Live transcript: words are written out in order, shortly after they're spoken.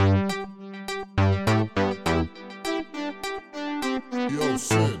Yo,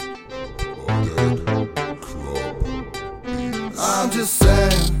 Sin. Dead Club. I'm just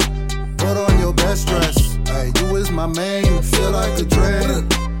saying, put on your best dress. Hey, you is my main, feel like a dream.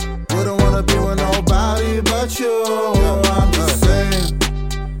 Wouldn't wanna be with nobody but you. I'm just saying,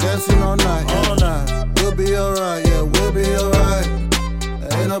 dancing all night. We'll be alright, yeah, we'll be alright.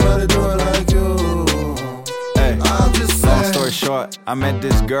 Ain't nobody do it like you. Hey, I'm just saying. long story short, I met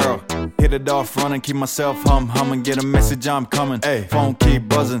this girl. Hit it off running, keep myself humming. Get a message, I'm coming. Hey, phone keep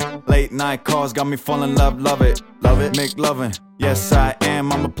buzzing. Late night calls got me falling in love, love it, make loving. Yes, I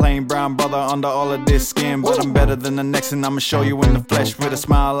am. I'm a plain brown brother under all of this skin, but I'm better than the next, and I'ma show you in the flesh with a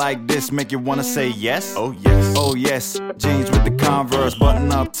smile like this, make you wanna say yes. Oh yes, oh yes. Jeans with the Converse,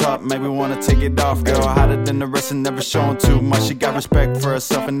 button up top, make me wanna take it off. Girl, hotter than the rest and never showing too much. She got respect for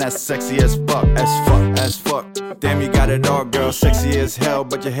herself, and that's sexy as fuck, as fuck. Damn, you got it all, girl. Sexy as hell,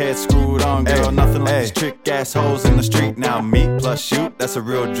 but your head screwed on, girl. Nothing like these trick assholes in the street now. Me plus you, that's a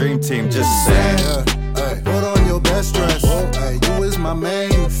real dream team. Just saying. Put on your best dress. Hey, you is my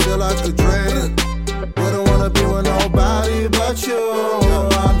main, feel like a dream. Wouldn't wanna be with nobody but you.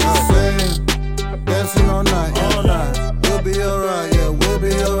 I'm just saying, dancing all night. We'll be alright, yeah, we'll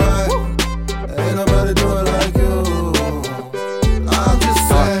be alright. Ain't nobody do it like you. I'm just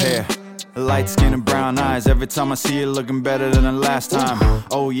Dark saying. hair, light skin and brown eyes. Every time I see you looking better than the last time.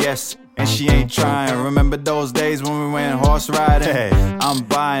 Oh yes, and she ain't trying. Remember those days when we went horse riding? Hey, I'm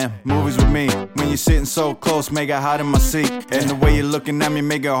buying movies with me. When you're sitting so close, make it hot in my seat. And the way you're looking at me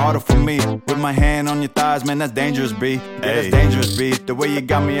make it harder for me. With my hand on your thighs, man, that's dangerous, B. Yeah, that's dangerous, B. The way you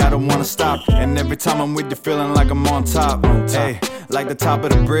got me, I don't wanna stop. And every time I'm with you, feeling like I'm on top. Hey, like the top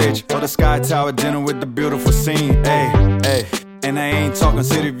of the bridge or the Sky Tower dinner with the beautiful scene. Hey. And I ain't talking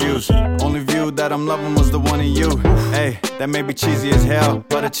city views. Only view that I'm loving was the one of you. Hey, that may be cheesy as hell,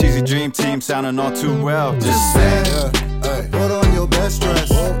 but a cheesy dream team sounding all too well. Just saying. Put on your best dress.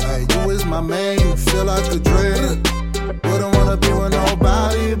 Hey, you is my main, feel like a dream. Wouldn't wanna be with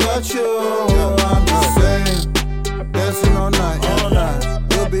nobody but you.